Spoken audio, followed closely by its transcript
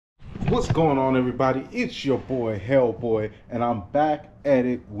What's going on, everybody? It's your boy Hellboy, and I'm back at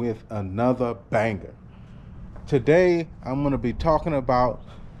it with another banger. Today I'm going to be talking about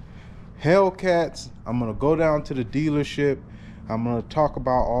Hellcats. I'm going to go down to the dealership. I'm going to talk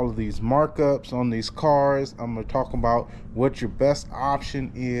about all of these markups on these cars. I'm going to talk about what your best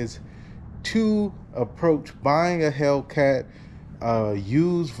option is to approach buying a Hellcat,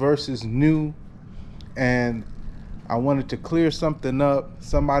 used versus new. And I wanted to clear something up.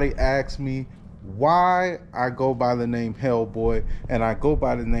 Somebody asked me why I go by the name Hellboy, and I go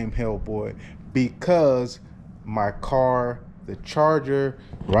by the name Hellboy because my car, the Charger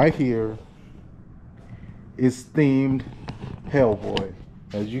right here, is themed Hellboy.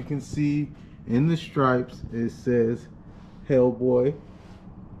 As you can see in the stripes, it says Hellboy,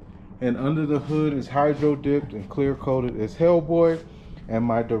 and under the hood is hydro dipped and clear coated as Hellboy, and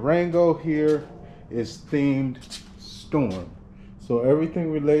my Durango here is themed Storm. So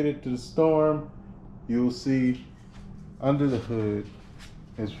everything related to the Storm, you'll see under the hood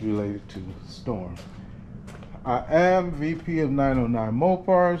is related to Storm. I am VP of 909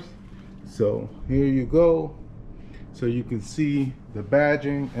 Mopars, so here you go, so you can see the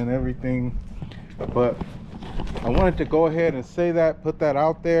badging and everything. But I wanted to go ahead and say that, put that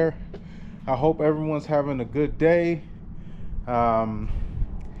out there. I hope everyone's having a good day.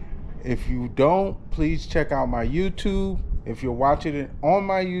 If you don't, please check out my YouTube. If you're watching it on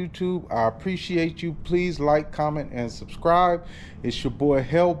my YouTube, I appreciate you. Please like, comment, and subscribe. It's your boy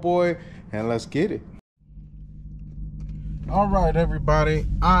Hellboy, and let's get it. All right, everybody.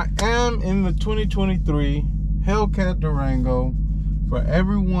 I am in the 2023 Hellcat Durango. For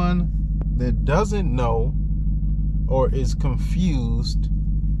everyone that doesn't know or is confused,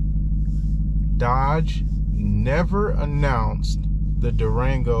 Dodge never announced the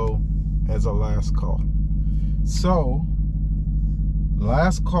Durango as a last call. So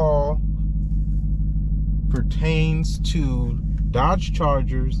last call pertains to Dodge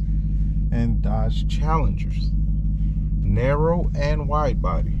Chargers and Dodge Challengers, narrow and wide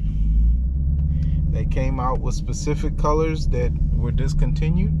body. They came out with specific colors that were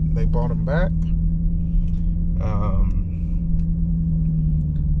discontinued. They brought them back,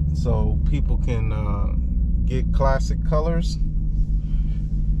 so people can get classic colors,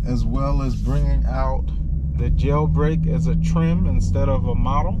 as well as bringing out the jailbreak as a trim instead of a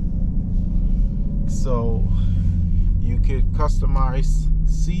model. So you could customize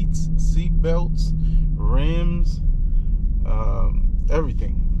seats, seat belts, rims,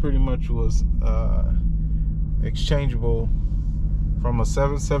 everything pretty much was exchangeable from a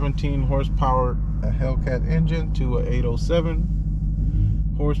 717 horsepower Hellcat engine to a 807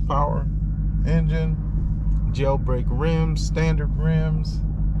 horsepower engine, jailbreak rims, standard rims,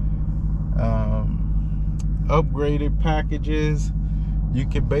 upgraded packages. You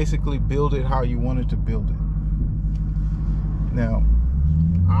can basically build it how you wanted to build it. Now,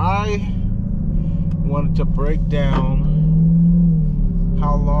 I wanted to break down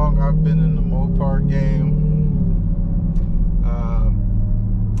how long I've been in the Mopar game.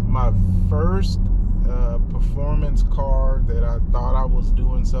 My first performance car that I thought I was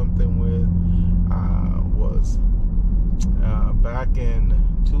doing something with was back in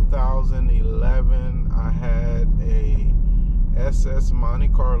 2011. I had a SS Monte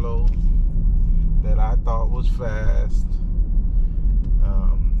Carlo that I thought was fast.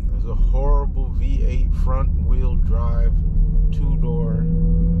 It was a horrible V8 front wheel drive, two-door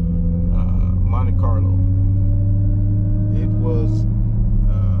Monte Carlo. It was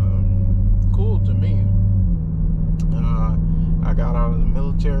cool to me. I got out of the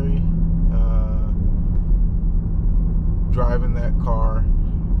military driving that car.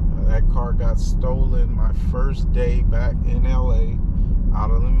 That car got stolen my first day back in LA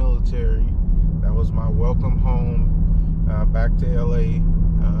out of the military. That was my welcome home back to LA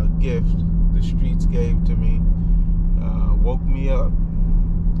gift the streets gave to me. Woke me up,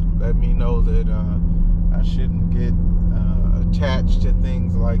 let me know that I shouldn't get attached to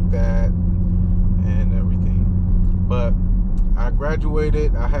things like that and everything. But I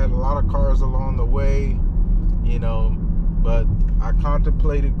graduated. I had a lot of cars along the way, you know, but I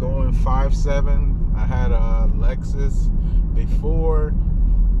contemplated going 5.7. I had a Lexus before.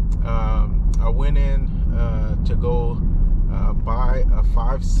 I went in to go buy a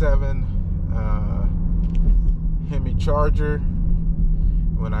 5.7 Hemi Charger.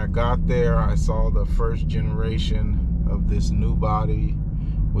 When I got there, I saw the first generation of this new body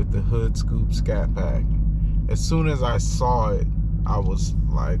with the hood scoop scat pack. As soon as I saw it, I was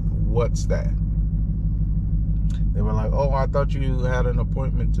like, what's that? They were like, oh, I thought you had an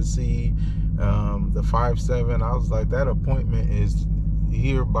appointment to see the 5.7. I was like, that appointment is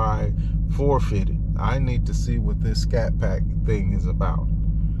hereby forfeited. I need to see what this Scat Pack thing is about.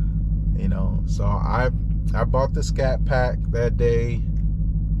 You know, so I bought the Scat Pack that day.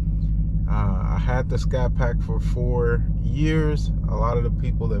 I had the Scat Pack for 4 years. A lot of the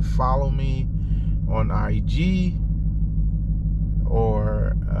people that follow me on IG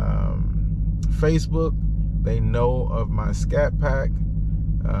or Facebook, they know of my Scat Pack.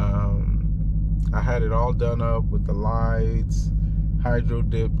 I had it all done up with the lights, hydro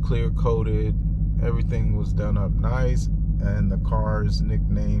dipped, clear coated. Everything was done up nice, and the car's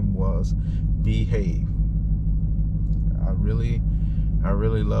nickname was Behave. I really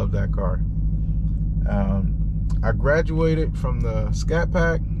love that car. I graduated from the Scat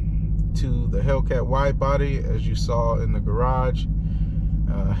Pack to the Hellcat Widebody, as you saw in the garage.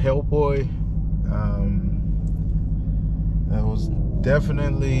 Hellboy. That was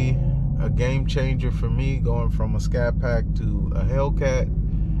definitely a game changer for me, going from a Scat Pack to a Hellcat.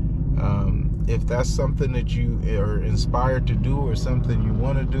 If that's something that you are inspired to do or something you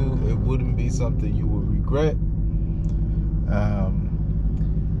want to do, it wouldn't be something you would regret.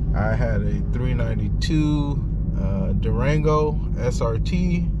 I had a 392 Durango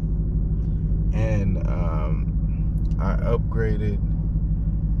SRT, and I upgraded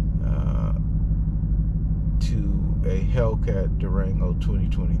to a Hellcat Durango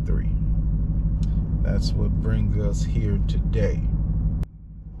 2023. That's what brings us here today.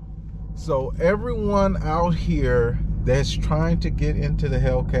 So everyone out here that's trying to get into the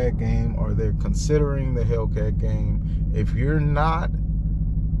Hellcat game, or they're considering the Hellcat game, if you're not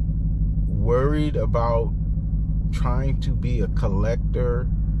worried about trying to be a collector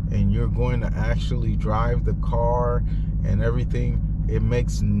and you're going to actually drive the car and everything, it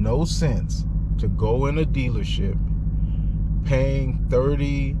makes no sense to go in a dealership paying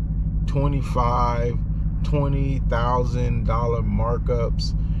 $30,000, $25,000, $20,000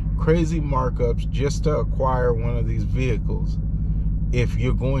 markups, crazy markups, just to acquire one of these vehicles if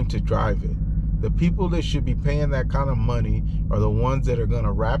you're going to drive it. The people that should be paying that kind of money are the ones that are going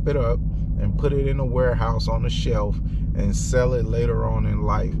to wrap it up and put it in a warehouse on a shelf and sell it later on in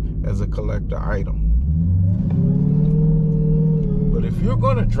life as a collector item. But if you're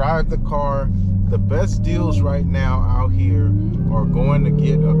going to drive the car, the best deals right now out here are going to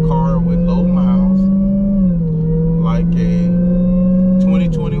get a car with low miles, like a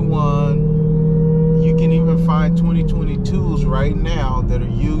 2021. You can even find 2022s right now that are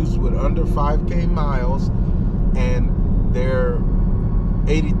used with under 5K miles, and they're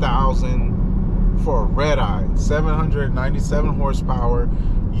 80,000 for a red eye, 797 horsepower.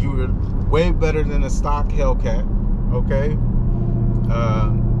 You're way better than a stock Hellcat. Okay,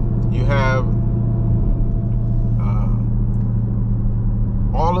 you have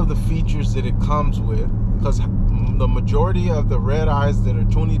all of the features that it comes with, because the majority of the red eyes that are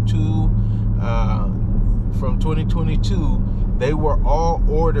 22 from 2022, they were all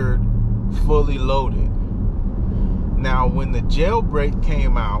ordered fully loaded. Now when the jailbreak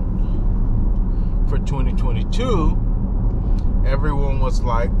came out for 2022, everyone was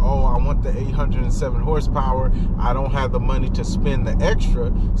like, oh, I want the 807 horsepower. I don't have the money to spend the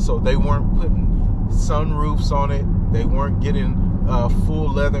extra. So they weren't putting sunroofs on it. They weren't getting a full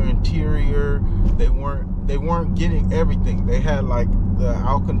leather interior. They weren't getting everything. They had like the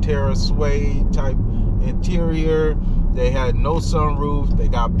Alcantara suede type interior. They had no sunroof. They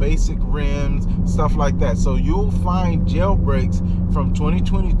got basic rims, stuff like that. So you'll find jailbreaks from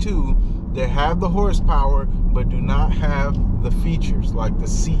 2022 that have the horsepower but do not have the features like the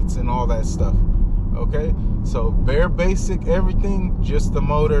seats and all that stuff. Okay, so bare basic everything, just the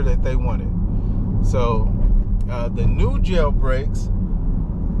motor that they wanted. So the new jailbreaks,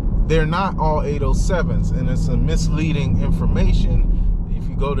 they're not all 807s, and it's a misleading information. If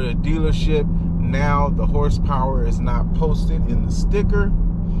you go to a dealership now, the horsepower is not posted in the sticker.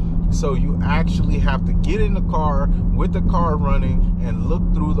 So you actually have to get in the car with the car running and look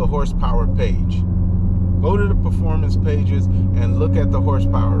through the horsepower page. Go to the performance pages and look at the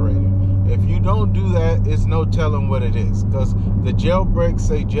horsepower rating. If you don't do that, it's no telling what it is, because the jailbreaks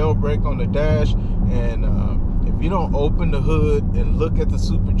say jailbreak on the dash, and if you don't open the hood and look at the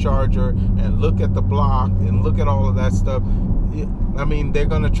supercharger and look at the block and look at all of that stuff, I mean, they're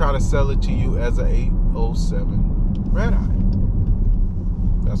going to try to sell it to you as an 807 red eye.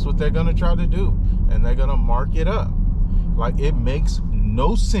 That's what they're going to try to do, and they're going to mark it up. Like, it makes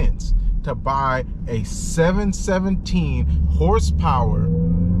no sense to buy a 717 horsepower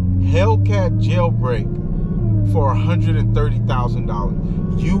Hellcat jailbreak for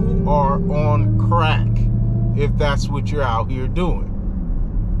 $130,000. You are on crack if that's what you're out here doing.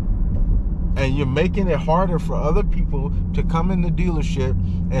 and you're making it harder for other people to come in the dealership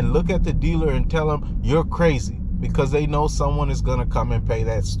and look at the dealer and tell them you're crazy, because they know someone is going to come and pay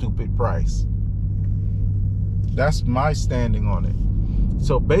that stupid price. That's my standing on it.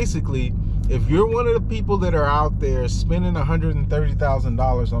 So basically, if you're one of the people that are out there spending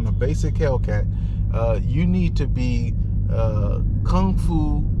 $130,000 on a basic Hellcat, you need to be kung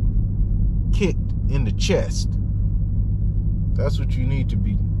fu kicked in the chest. That's what you need to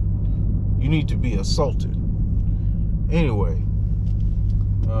be. You need to be assaulted. Anyway,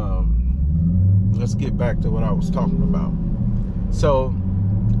 let's get back to what I was talking about. So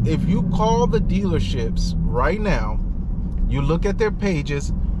if you call the dealerships right now, you look at their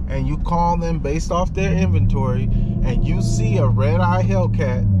pages and you call them based off their inventory, and you see a red-eye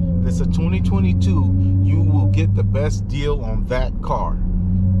Hellcat that's a 2022, you will get the best deal on that car.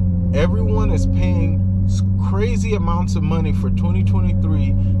 Everyone is paying crazy amounts of money for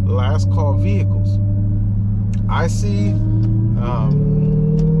 2023 last call vehicles. I see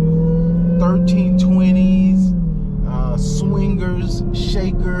 1320s, swingers,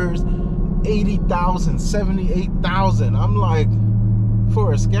 shakers, 80,000, 78,000. I'm like,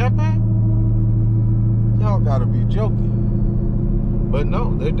 for a Scat Pack? Y'all gotta be joking. But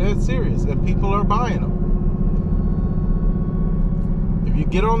no, they're dead serious, and people are buying them. If you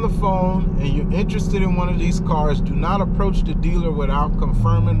get on the phone and you're interested in one of these cars, do not approach the dealer without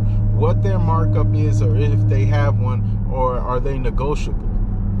confirming what their markup is, or if they have one, or are they negotiable.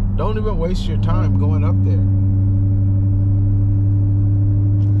 Don't even waste your time going up there.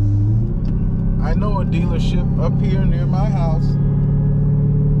 I know a dealership up here near my house.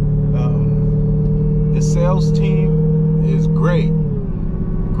 The sales team is great.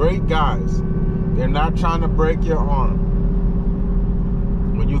 Great guys. They're not trying to break your arm.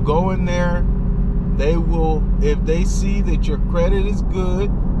 When you go in there, they will, if they see that your credit is good,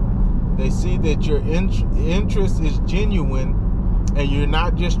 they see that your interest is genuine, and you're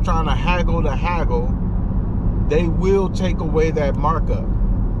not just trying to haggle, they will take away that markup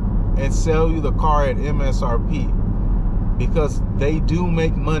and sell you the car at MSRP, because they do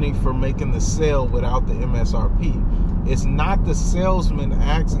make money for making the sale without the MSRP. It's not the salesman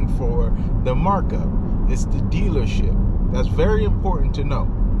asking for the markup, it's the dealership. That's very important to know.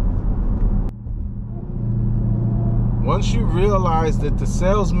 Once you realize that the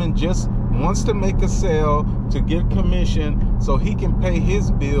salesman just wants to make a sale to get commission so he can pay his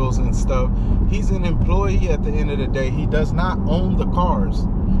bills and stuff, he's an employee at the end of the day. He does not own the cars.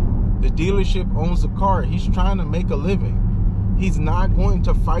 The dealership owns the car. He's trying to make a living. He's not going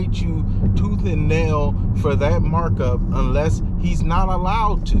to fight you tooth and nail for that markup unless he's not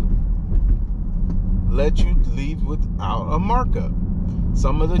allowed to let you leave without a markup.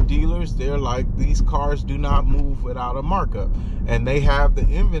 Some of the dealers, they're like, these cars do not move without a markup, and they have the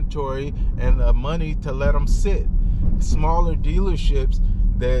inventory and the money to let them sit. Smaller dealerships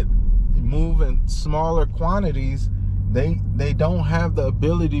that move in smaller quantities, they don't have the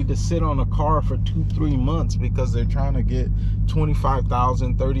ability to sit on a car for 2-3 months because they're trying to get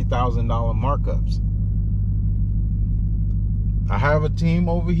 $25,000, $30,000 markups. I have a team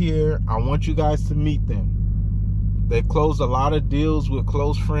over here. I want you guys to meet them. They closed a lot of deals with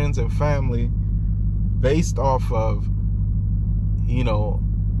close friends and family based off of, you know,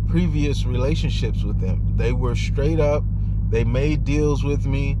 previous relationships with them. They were straight up. They made deals with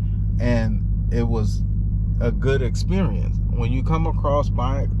me, and it was a good experience. When you come across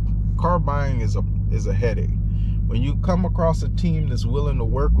car buying is a headache. When you come across a team that's willing to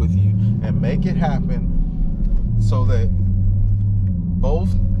work with you and make it happen so that both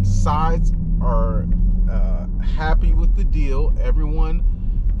sides are happy with the deal, everyone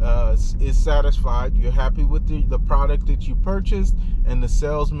is satisfied, you're happy with the product that you purchased, and the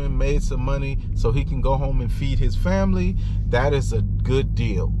salesman made some money so he can go home and feed his family, that is a good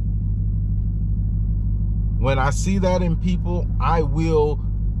deal. When I see that in people, I will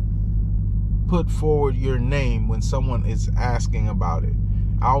put forward your name when someone is asking about it.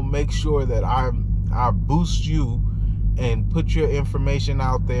 I'll make sure that I boost you and put your information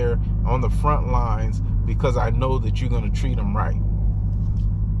out there on the front lines, because I know that you're going to treat them right.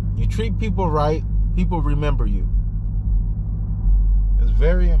 You treat people right, people remember you. It's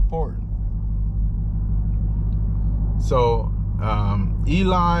very important. So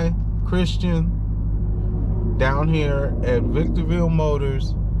Eli, Christian, down here at Victorville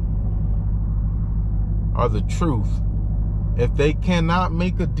Motors are the truth. If they cannot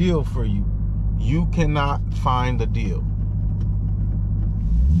make a deal for you, you cannot find a deal.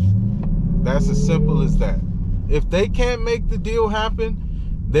 That's as simple as that. If they can't make the deal happen,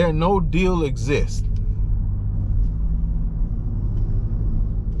 there no deal exists.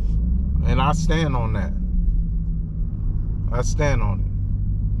 And I stand on that. I stand on it.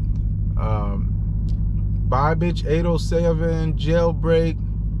 Bye bitch 807 jailbreak.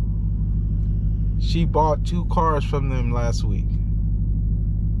 She bought 2 cars from them last week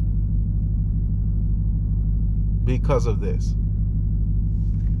because of this.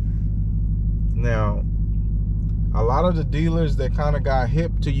 Now, a lot of the dealers that kind of got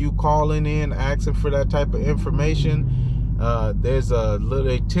hip to you calling in asking for that type of information, there's a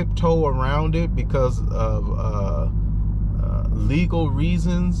little tiptoe around it because of legal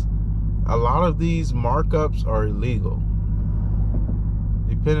reasons. A lot of these markups are illegal,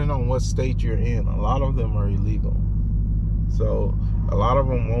 depending on what state you're in. A lot of them are illegal, so a lot of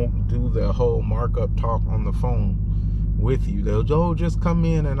them won't do the whole markup talk on the phone with you. They'll, oh, just come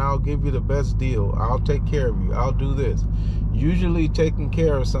in and I'll give you the best deal, I'll take care of you, I'll do this. Usually taking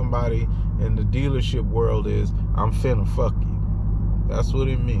care of somebody in the dealership world is, I'm finna fuck you. That's what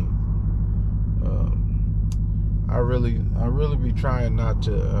it means. I really be trying not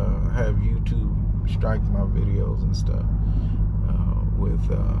to have YouTube strike my videos and stuff with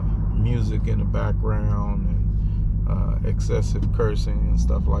music in the background and excessive cursing and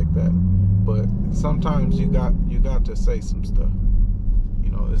stuff like that. But sometimes you got to say some stuff.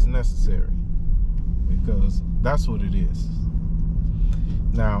 You know, it's necessary because that's what it is.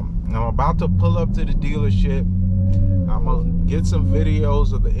 Now, I'm about to pull up to the dealership. I'm gonna get some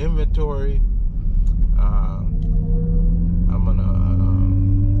videos of the inventory. I'm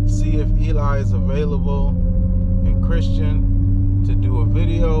gonna see if Eli is available and Christian to do a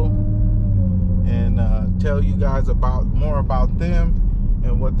video and tell you guys more about them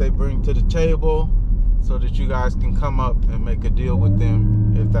and what they bring to the table, so that you guys can come up and make a deal with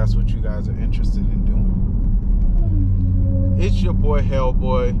them if that's what you guys are interested in doing. It's your boy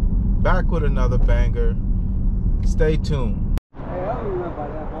Hellboy, back with another banger. Stay tuned. Hey, I don't even know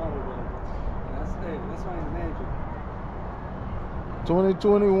about that bottle though. That's why he's manager.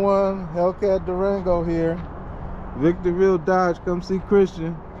 2021 Hellcat Durango here. Victorville Dodge, come see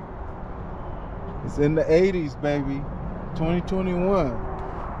Christian. It's in the 80s, baby. 2021.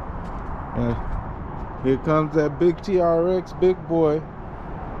 And here comes that big TRX, big boy.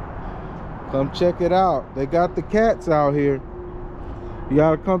 Come check it out. They got the cats out here. You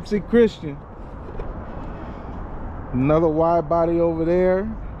gotta come see Christian. Another wide body over there.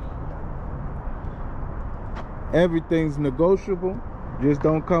 Everything's negotiable. Just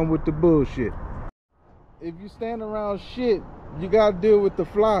don't come with the bullshit. If you stand around shit, you gotta deal with the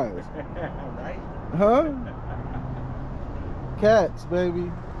flies. Right? Huh? Cats, baby.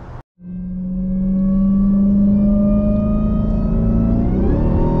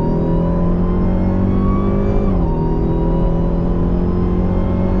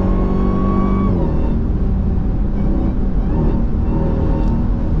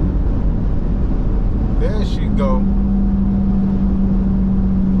 There she go.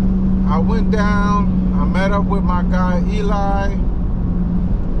 I went down, I met up with my guy Eli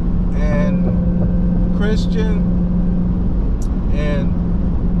and Christian, and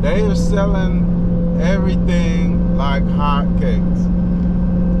they are selling everything like hotcakes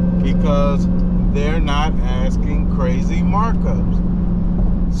because they're not asking crazy markups.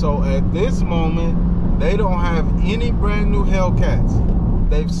 So at this moment, they don't have any brand new Hellcats.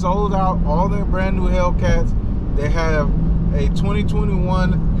 They've sold out all their brand new Hellcats. They have a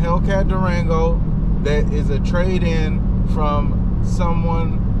 2021 Hellcat Durango that is a trade-in from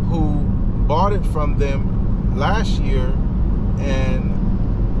someone who bought it from them last year and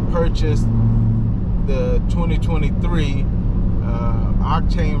purchased the 2023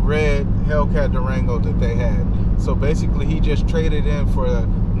 Octane Red Hellcat Durango that they had. So basically he just traded in for a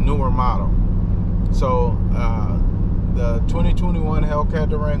newer model. So the 2021 Hellcat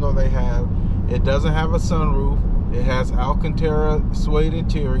Durango they have, it doesn't have a sunroof. It has Alcantara suede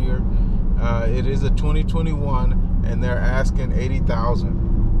interior. It is a 2021 and they're asking $80,000.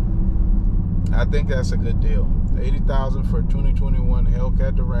 I think that's a good deal. $80,000 for a 2021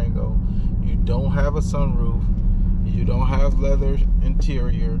 Hellcat Durango. You don't have a sunroof. You don't have leather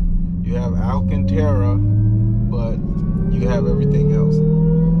interior. You have Alcantara, but you have everything else.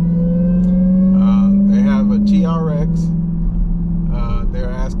 They have a TRX. They're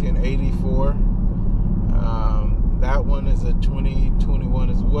asking $84,000. That one is a 2021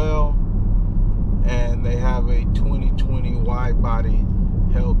 as well. And they have a 2020 wide body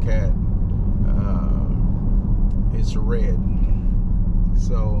Hellcat. It's red.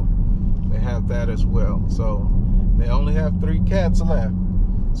 So they have that as well. So they only have 3 cats left.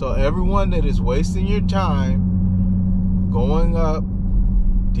 So everyone that is wasting your time going up,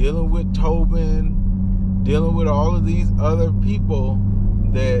 dealing with Tobin, dealing with all of these other people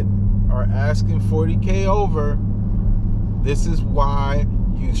that are asking 40K over, this is why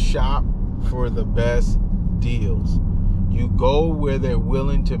you shop for the best deals. You go where they're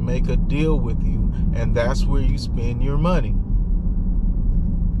willing to make a deal with you, and that's where you spend your money.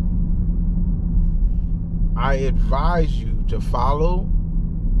 I advise you to follow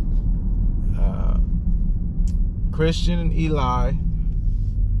Christian and Eli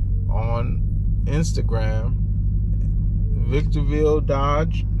on Instagram, Victorville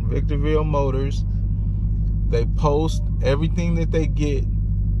Dodge, Victorville Motors. They post everything that they get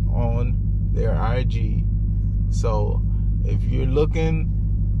on their IG. So if you're looking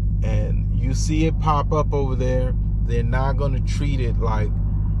and you see it pop up over there, they're not going to treat it like,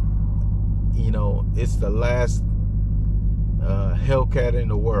 you know, it's the last Hellcat in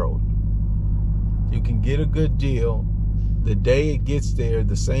the world. You can get a good deal the day it gets there,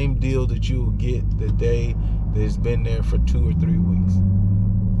 the same deal that you will get the day that it's been there for 2 or 3 weeks.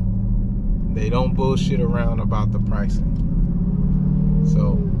 They don't bullshit around about the pricing.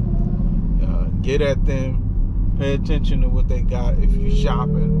 So get at them, pay attention to what they got if you're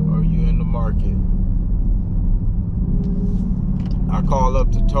shopping or you're in the market. I call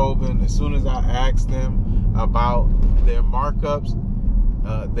up to Tobin. As soon as I asked them about their markups,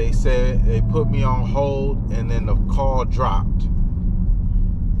 they said they put me on hold, and then the call dropped.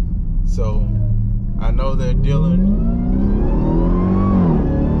 So I know they're dealing.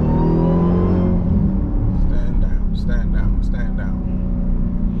 Stand down, stand down, stand down.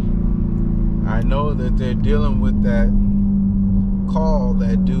 I know that they're dealing with that call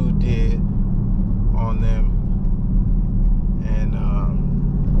that dude did on them, and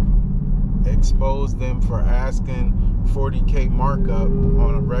exposed them for asking 40K markup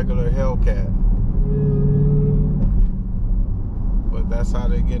on a regular Hellcat. But that's how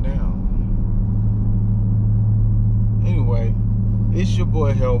they get down. Anyway, it's your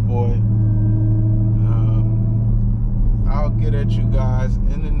boy Hellboy. I'll get at you guys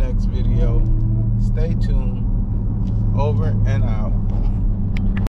in the next video. Stay tuned. Over and out.